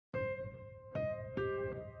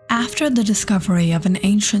After the discovery of an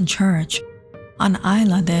ancient church on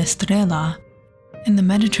Isla de Estrella in the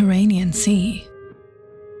Mediterranean Sea,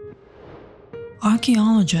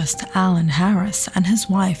 archaeologist Alan Harris and his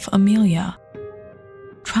wife Amelia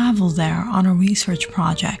traveled there on a research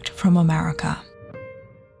project from America.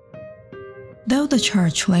 Though the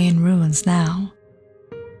church lay in ruins now,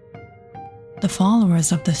 the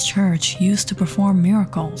followers of this church used to perform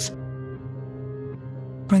miracles,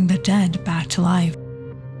 bring the dead back to life,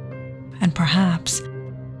 and perhaps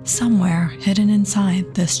somewhere hidden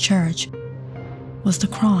inside this church was the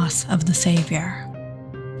cross of the Savior,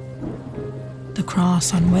 the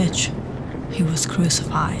cross on which he was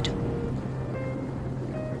crucified.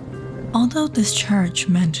 Although this church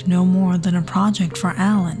meant no more than a project for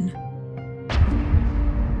Alan,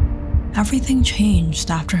 everything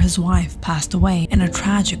changed after his wife passed away in a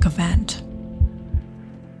tragic event.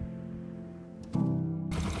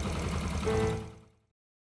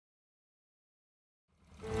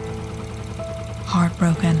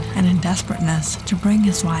 Heartbroken and in desperateness to bring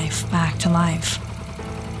his wife back to life,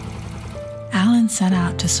 Alan set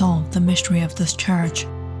out to solve the mystery of this church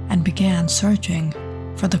and began searching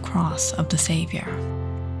for the cross of the Savior.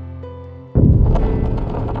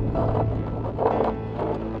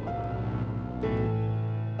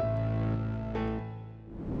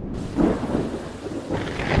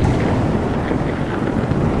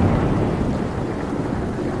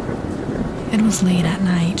 It was late at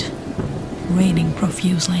night, raining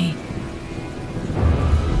profusely.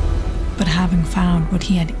 But having found what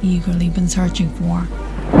he had eagerly been searching for,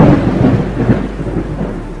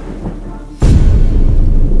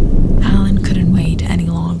 Alan couldn't wait any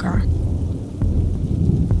longer.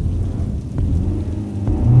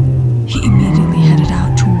 He immediately headed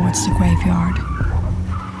out towards the graveyard,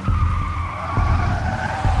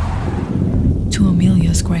 to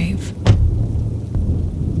Amelia's grave,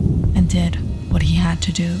 and did what he had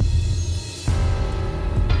to do.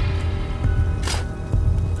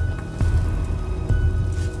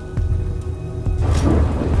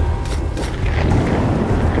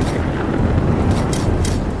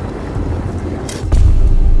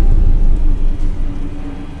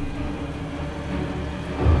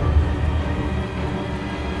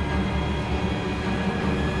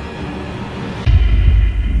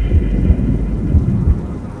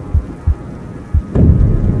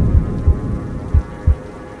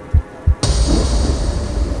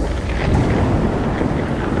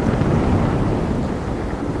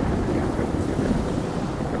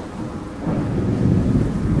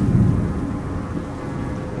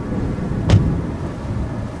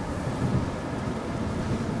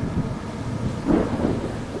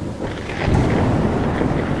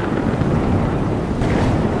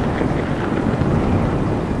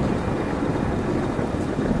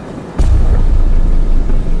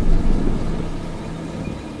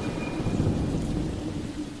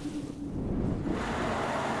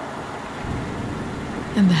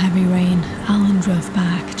 In the heavy rain, Alan drove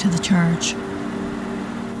back to the church,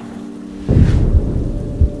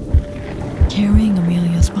 carrying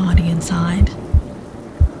Amelia's body inside.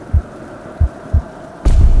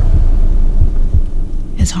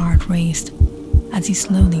 His heart raced as he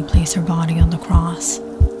slowly placed her body on the cross.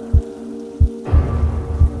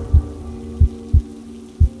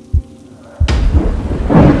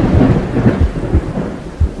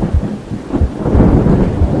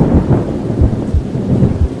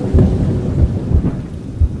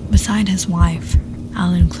 Beside his wife,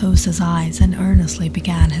 Alan closed his eyes and earnestly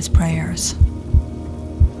began his prayers.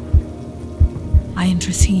 I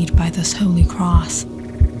intercede by this holy cross,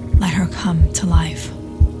 let her come to life.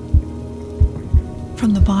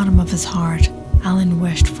 From the bottom of his heart, Alan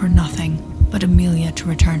wished for nothing but Amelia to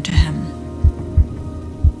return to him.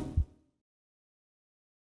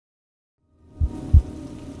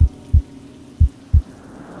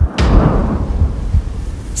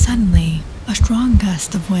 Suddenly, a strong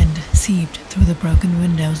gust of wind seeped through the broken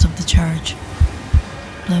windows of the church,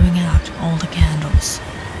 blowing out all the candles.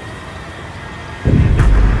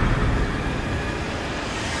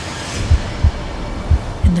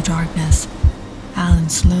 In the darkness, Alan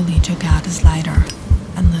slowly took out his lighter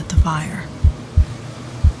and lit the fire.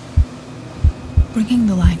 Bringing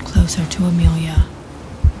the light closer to Amelia,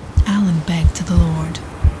 Alan begged to the Lord,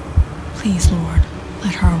 "Please, Lord,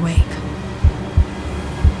 let her awake."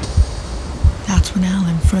 That's when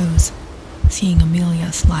Alan froze, seeing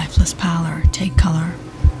Amelia's lifeless pallor take color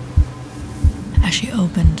as she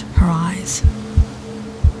opened her eyes.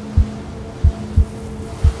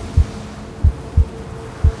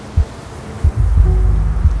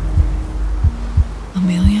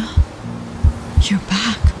 "Amelia, you're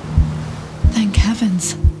back. Thank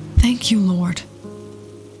heavens," Thank you, Lord.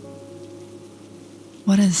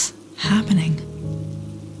 What is happening?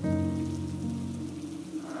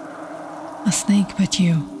 A snake bit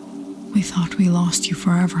you. We thought we lost you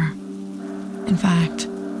forever. In fact,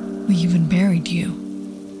 we even buried you.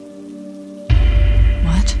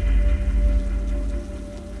 What?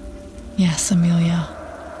 Yes, Amelia.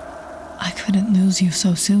 I couldn't lose you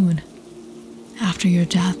so soon. After your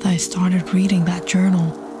death, I started reading that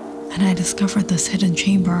journal, and I discovered this hidden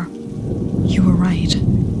chamber. You were right.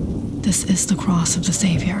 This is the cross of the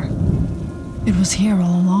Savior. It was here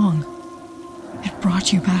all along. It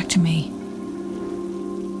brought you back to me.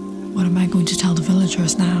 What am I going to tell the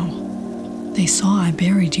villagers now? They saw I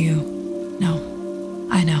buried you. No,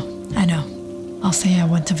 I know. I'll say I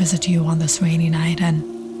went to visit you on this rainy night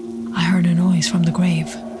and I heard a noise from the grave.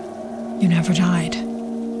 You never died.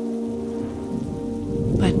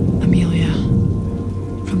 But, Amelia,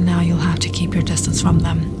 from now you'll have to keep your distance from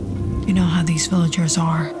them. You know how these villagers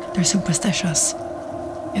are. They're superstitious.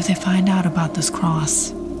 If they find out about this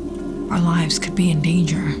cross, our lives could be in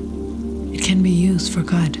danger. It can be used for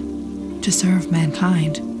good, to serve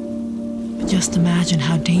mankind. But just imagine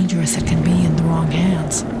how dangerous it can be in the wrong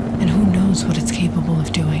hands, and who knows what it's capable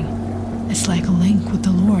of doing. It's like a link with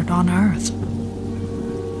the Lord on earth.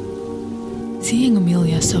 Seeing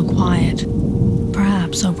Amelia so quiet,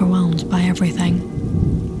 perhaps overwhelmed by everything,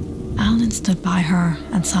 Alan stood by her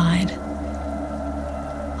and sighed.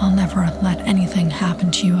 I'll never let anything happen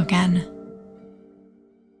to you again.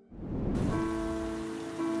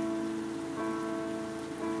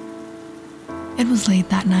 It was late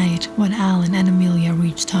that night when Alan and Amelia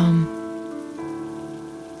reached home.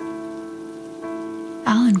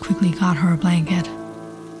 Alan quickly got her a blanket.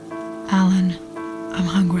 Alan, I'm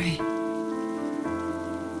hungry.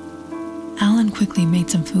 Alan quickly made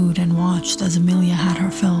some food and watched as Amelia had her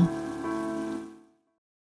fill.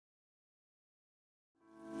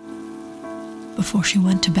 Before she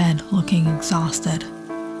went to bed looking exhausted.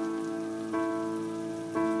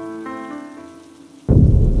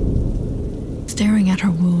 Staring at her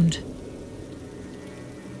wound,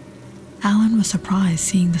 Alan was surprised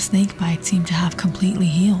seeing the snake bite seem to have completely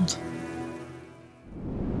healed.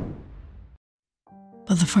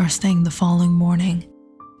 But the first thing the following morning,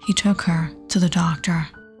 he took her to the doctor.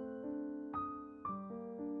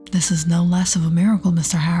 This is no less of a miracle,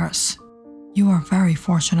 Mr. Harris. You are very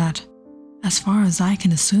fortunate. As far as I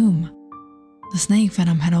can assume, the snake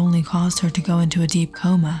venom had only caused her to go into a deep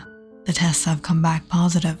coma. The tests have come back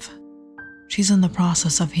positive. She's in the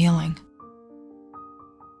process of healing.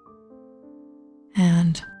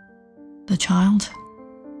 And the child?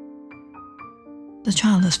 The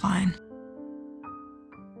child is fine.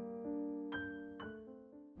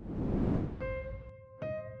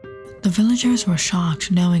 The villagers were shocked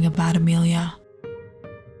knowing about Amelia.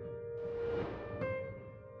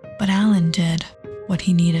 But Alan did what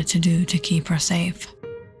he needed to do to keep her safe.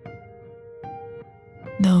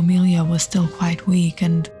 Though Amelia was still quite weak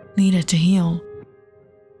and needed to heal,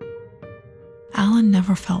 Alan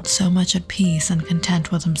never felt so much at peace and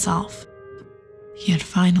content with himself. He had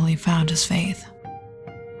finally found his faith.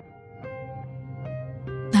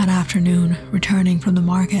 That afternoon, returning from the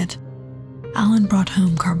market, Alan brought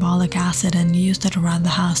home carbolic acid and used it around the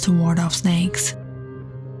house to ward off snakes.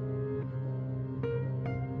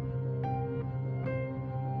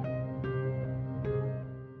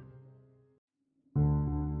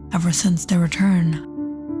 Ever since their return,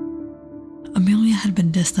 Amelia had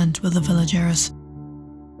been distant with the villagers.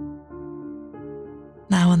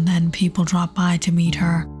 Now and then people dropped by to meet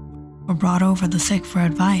her or brought over the sick for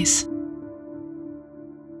advice.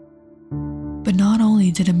 But not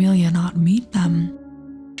only did Amelia not meet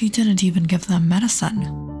them, she didn't even give them medicine.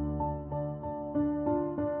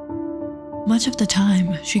 Much of the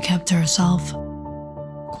time, she kept to herself,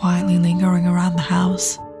 quietly lingering around the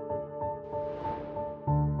house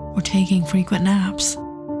or taking frequent naps.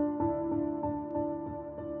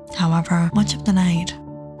 However, much of the night,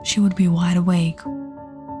 she would be wide awake,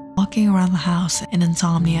 walking around the house in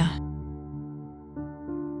insomnia.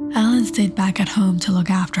 Alan stayed back at home to look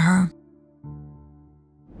after her.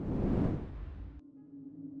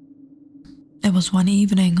 It was one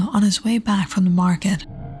evening on his way back from the market.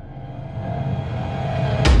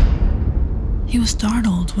 He was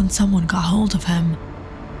startled when someone got hold of him,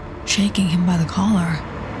 shaking him by the collar.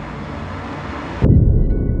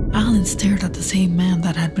 Alan stared at the same man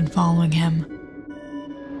that had been following him.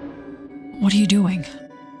 "What are you doing?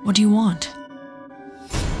 What do you want?"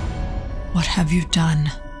 "What have you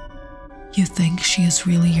done? You think she is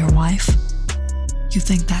really your wife? You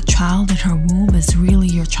think that child in her womb is really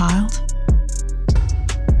your child?"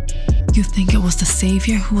 You think it was the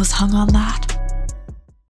Savior who was hung on that?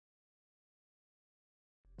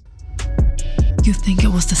 You think it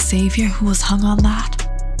was the Savior who was hung on that?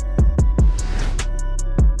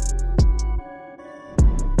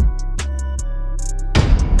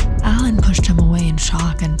 Alan pushed him away in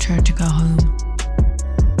shock and turned to go home.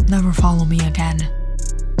 Never follow me again,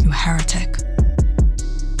 you heretic.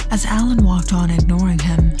 As Alan walked on ignoring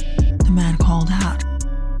him, the man called out,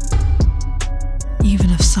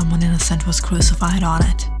 even if someone innocent was crucified on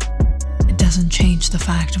it, it doesn't change the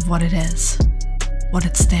fact of what it is, what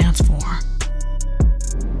it stands for.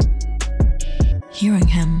 Hearing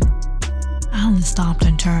him, Alan stopped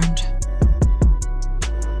and turned.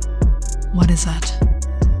 What is it?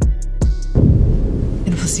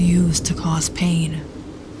 It was used to cause pain,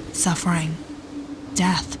 suffering,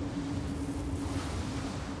 death.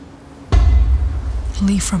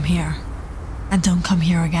 Leave from here, and don't come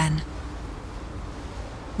here again.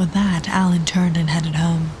 With that, Alan turned and headed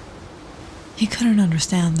home. He couldn't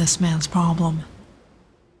understand this man's problem.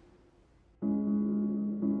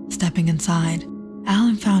 Stepping inside,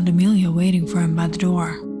 Alan found Amelia waiting for him by the door.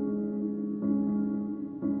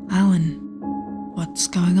 Alan, what's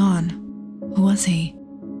going on? Who was he?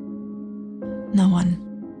 No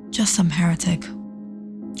one, just some heretic.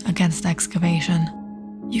 Against excavation.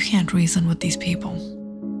 You can't reason with these people.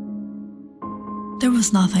 There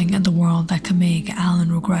was nothing in the world that could make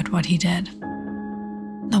Alan regret what he did,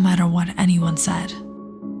 no matter what anyone said.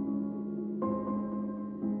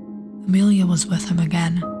 Amelia was with him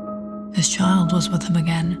again. His child was with him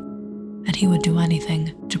again, and he would do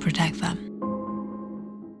anything to protect them.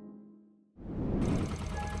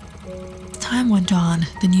 As time went on,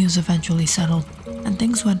 the news eventually settled, and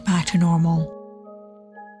things went back to normal.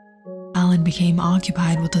 Alan became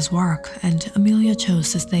occupied with his work, and Amelia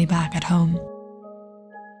chose to stay back at home.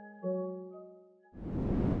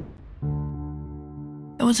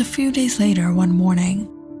 It was a few days later one morning.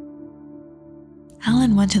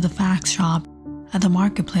 Alan went to the fax shop at the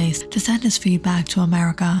marketplace to send his feedback to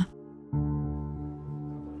America.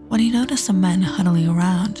 When he noticed some men huddling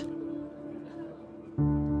around.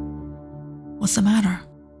 What's the matter?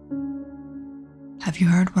 Have you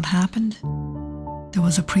heard what happened? There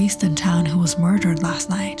was a priest in town who was murdered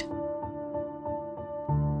last night.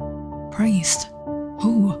 Priest?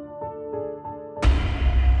 Who?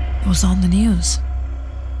 It was on the news.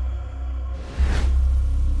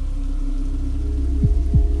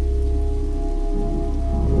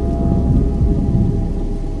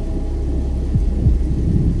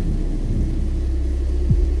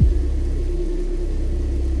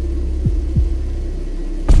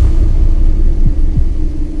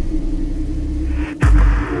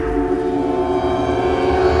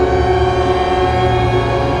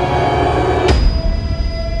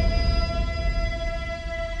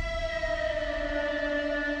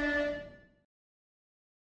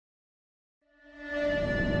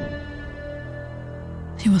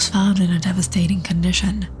 He was found in a devastating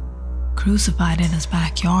condition, crucified in his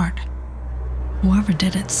backyard. Whoever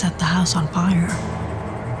did it set the house on fire.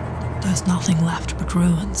 There's nothing left but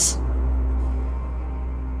ruins.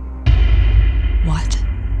 What?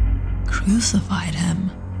 Crucified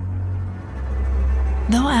him?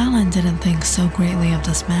 Though Alan didn't think so greatly of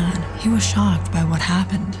this man, he was shocked by what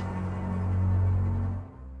happened.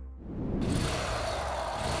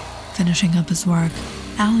 Finishing up his work,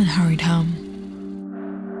 Alan hurried home.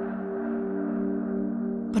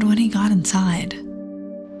 But when he got inside,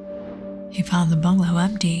 he found the bungalow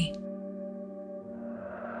empty.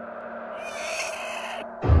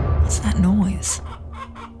 What's that noise?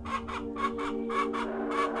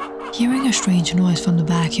 Hearing a strange noise from the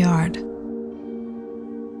backyard,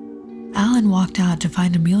 Alan walked out to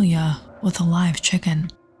find Amelia with a live chicken.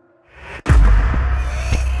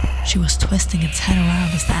 She was twisting its head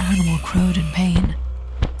around as the animal crowed in pain.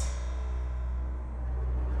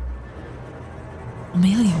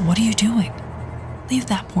 Amelia, what are you doing? Leave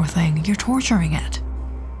that poor thing, you're torturing it.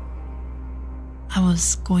 I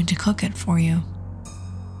was going to cook it for you.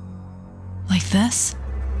 Like this?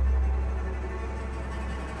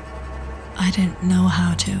 I didn't know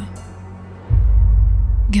how to.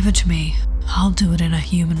 Give it to me, I'll do it in a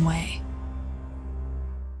human way.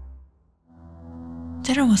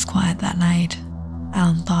 Dinner was quiet that night.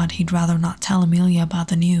 Alan thought he'd rather not tell Amelia about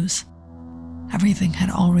the news. Everything had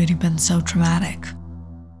already been so traumatic.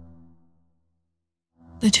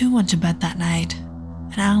 The two went to bed that night,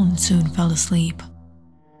 and Alan soon fell asleep.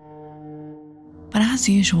 But as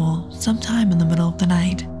usual, sometime in the middle of the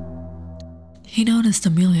night, he noticed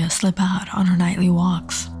Amelia slip out on her nightly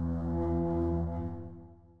walks.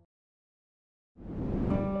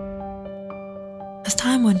 As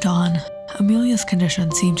time went on, Amelia's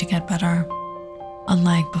condition seemed to get better.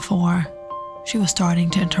 Unlike before, she was starting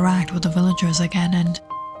to interact with the villagers again, and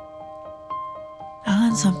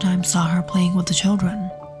Alan sometimes saw her playing with the children.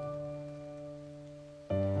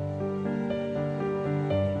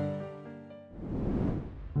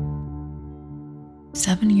 A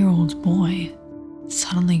 7-year-old boy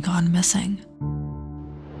suddenly gone missing.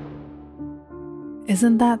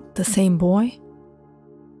 Isn't that the same boy?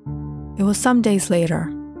 It was some days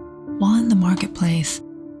later. While in the marketplace,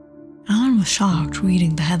 Alan was shocked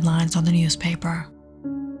reading the headlines on the newspaper.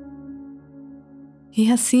 He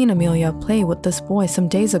has seen Amelia play with this boy some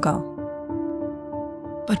days ago.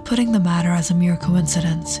 But putting the matter as a mere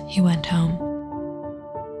coincidence, he went home.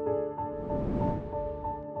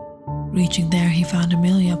 Reaching there, he found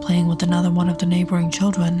Amelia playing with another one of the neighboring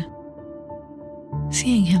children.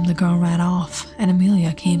 Seeing him, the girl ran off, and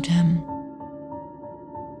Amelia came to him.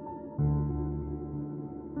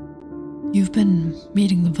 "You've been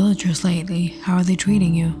meeting the villagers lately. How are they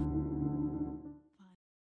treating you?"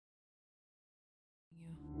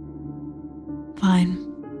 "Fine.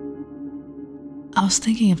 I was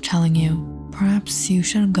thinking of telling you, perhaps you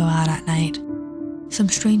shouldn't go out at night. Some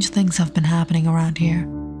strange things have been happening around here."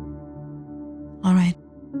 "Alright."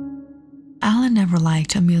 Alan never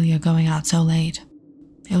liked Amelia going out so late.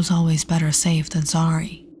 It was always better safe than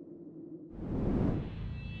sorry.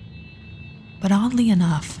 But oddly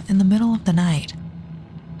enough, in the middle of the night,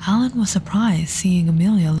 Alan was surprised seeing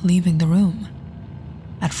Amelia leaving the room.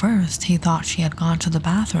 At first, he thought she had gone to the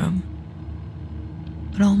bathroom.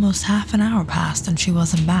 But almost half an hour passed and she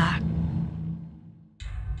wasn't back.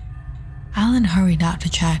 Alan hurried out to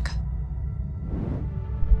check,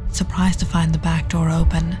 surprised to find the back door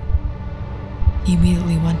open. He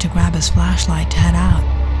immediately went to grab his flashlight to head out.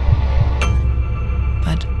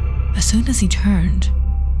 But as soon as he turned,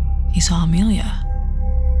 he saw Amelia.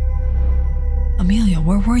 "Amelia,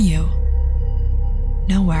 where were you?"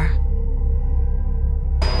 "Nowhere."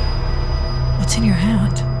 "What's in your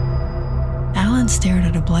hand?" Alan stared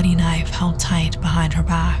at a bloody knife held tight behind her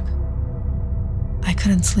back. "I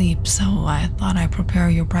couldn't sleep, so I thought I'd prepare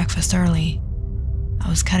your breakfast early. I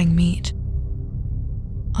was cutting meat."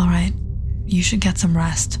 "Alright, you should get some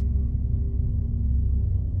rest."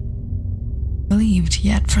 Relieved,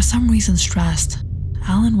 yet for some reason stressed,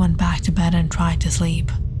 Alan went back to bed and tried to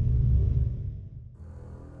sleep.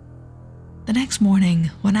 The next morning,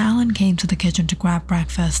 when Alan came to the kitchen to grab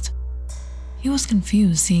breakfast, he was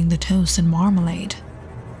confused seeing the toast and marmalade.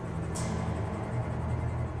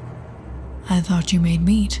 "I thought you made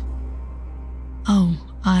meat." "Oh,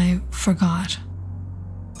 I forgot.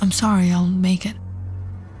 I'm sorry, I'll make it."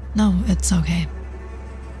 "No, it's okay."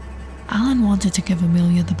 Alan wanted to give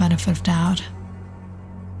Amelia the benefit of doubt.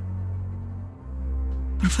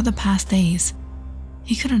 But for the past days,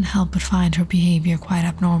 he couldn't help but find her behavior quite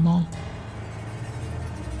abnormal.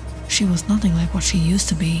 She was nothing like what she used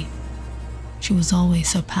to be. She was always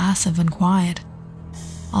so passive and quiet,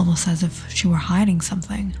 almost as if she were hiding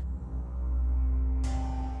something.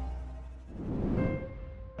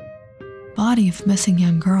 Body of missing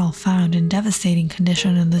young girl found in devastating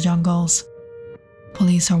condition in the jungles.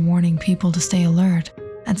 Police are warning people to stay alert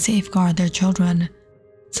and safeguard their children,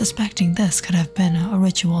 suspecting this could have been a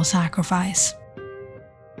ritual sacrifice.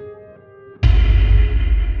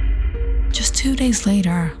 Just 2 days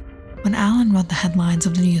later, when Alan read the headlines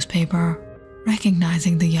of the newspaper,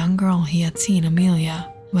 recognizing the young girl he had seen Amelia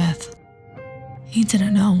with, he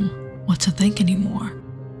didn't know what to think anymore.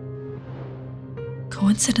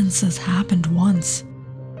 Coincidences happened once,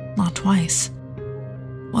 not twice.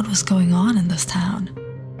 What was going on in this town?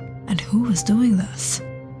 And who was doing this?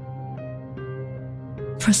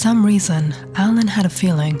 For some reason, Alan had a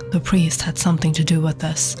feeling the priest had something to do with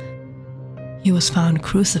this. He was found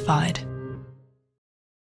crucified.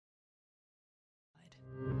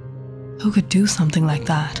 Who could do something like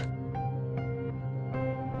that?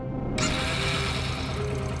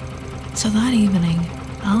 So that evening,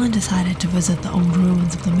 Alan decided to visit the old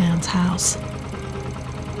ruins of the man's house,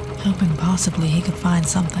 hoping possibly he could find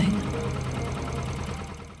something.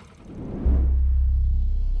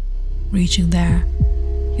 Reaching there,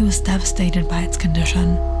 he was devastated by its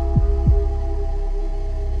condition.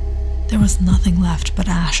 There was nothing left but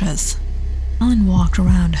ashes. Alan walked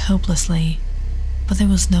around hopelessly, but there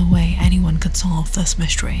was no way anyone could solve this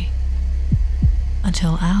mystery.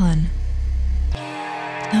 Until Alan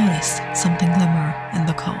noticed something glimmer in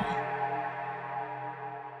the coal.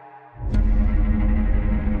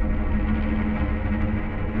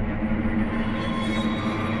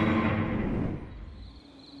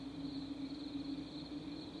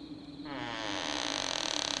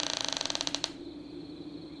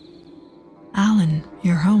 Alan,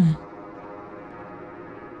 you're home.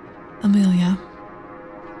 Amelia,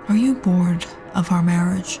 are you bored of our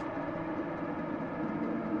marriage?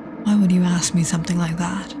 Why would you ask me something like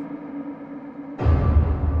that?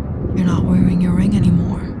 You're not wearing your ring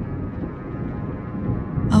anymore.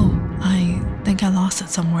 Oh, I think I lost it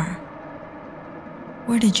somewhere.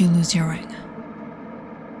 Where did you lose your ring?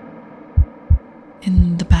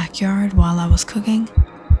 In the backyard while I was cooking?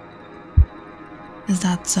 Is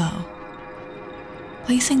that so?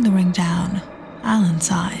 Placing the ring down, Alan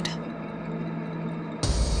sighed.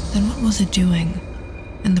 Then what was it doing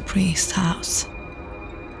in the priest's house?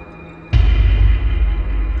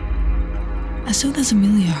 As soon as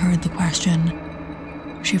Amelia heard the question,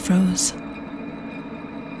 she froze.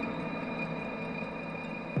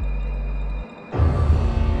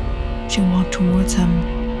 She walked towards him.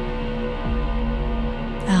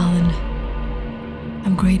 Alan,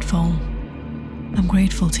 I'm grateful. I'm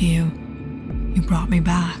grateful to you. You brought me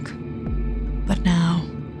back. But now,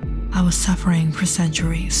 I was suffering for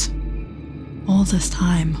centuries. All this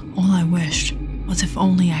time, all I wished was if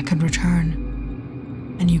only I could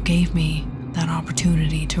return. And you gave me that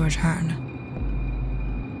opportunity to return.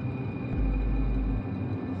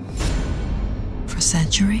 For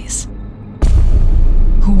centuries?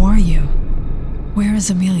 Who are you? Where is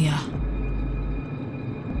Amelia?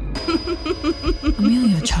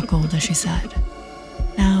 Amelia chuckled as she said,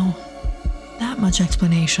 Now, that much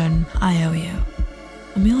explanation I owe you.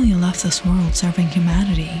 Amelia left this world serving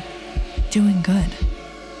humanity, doing good.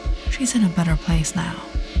 She's in a better place now.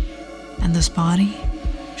 And this body,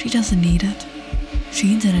 she doesn't need it.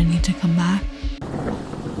 She didn't need to come back.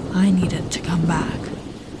 I needed to come back.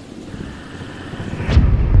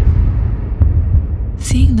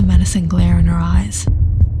 Seeing the menacing glare in her eyes,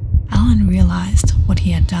 Alan realized what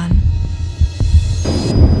he had done.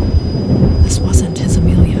 This wasn't his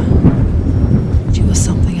Amelia. She was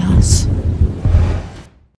something else.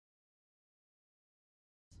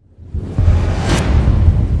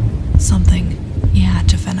 Something he had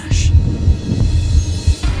to finish.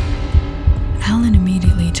 Alan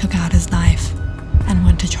immediately took out his knife and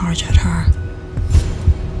went to charge at her.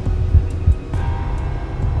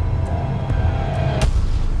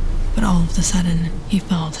 But all of a sudden, he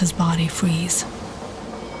felt his body freeze.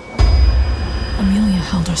 Amelia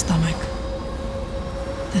held her stomach.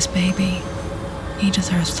 This baby, he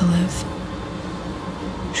deserves to live,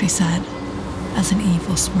 she said, as an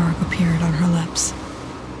evil smirk appeared on her lips.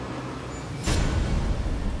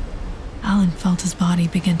 Alan felt his body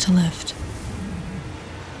begin to lift.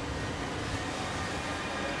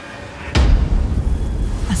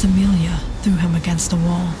 As Amelia threw him against the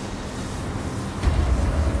wall.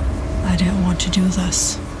 I didn't want to do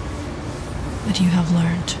this, but you have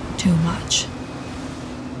learned too much.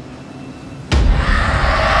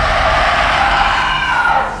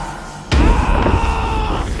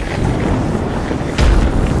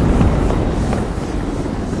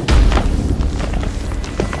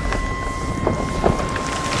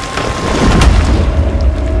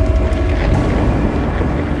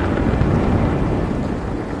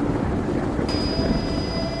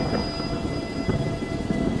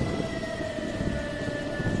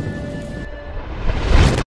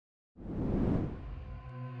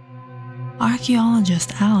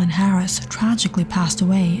 Archaeologist Alan Harris tragically passed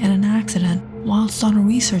away in an accident whilst on a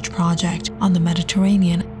research project on the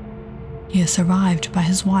Mediterranean. He is survived by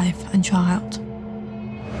his wife and child.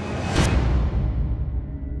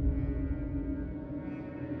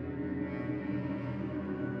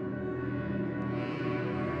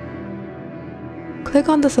 Click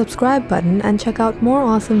on the subscribe button and check out more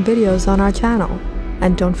awesome videos on our channel.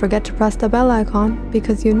 And don't forget to press the bell icon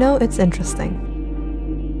because you know it's interesting.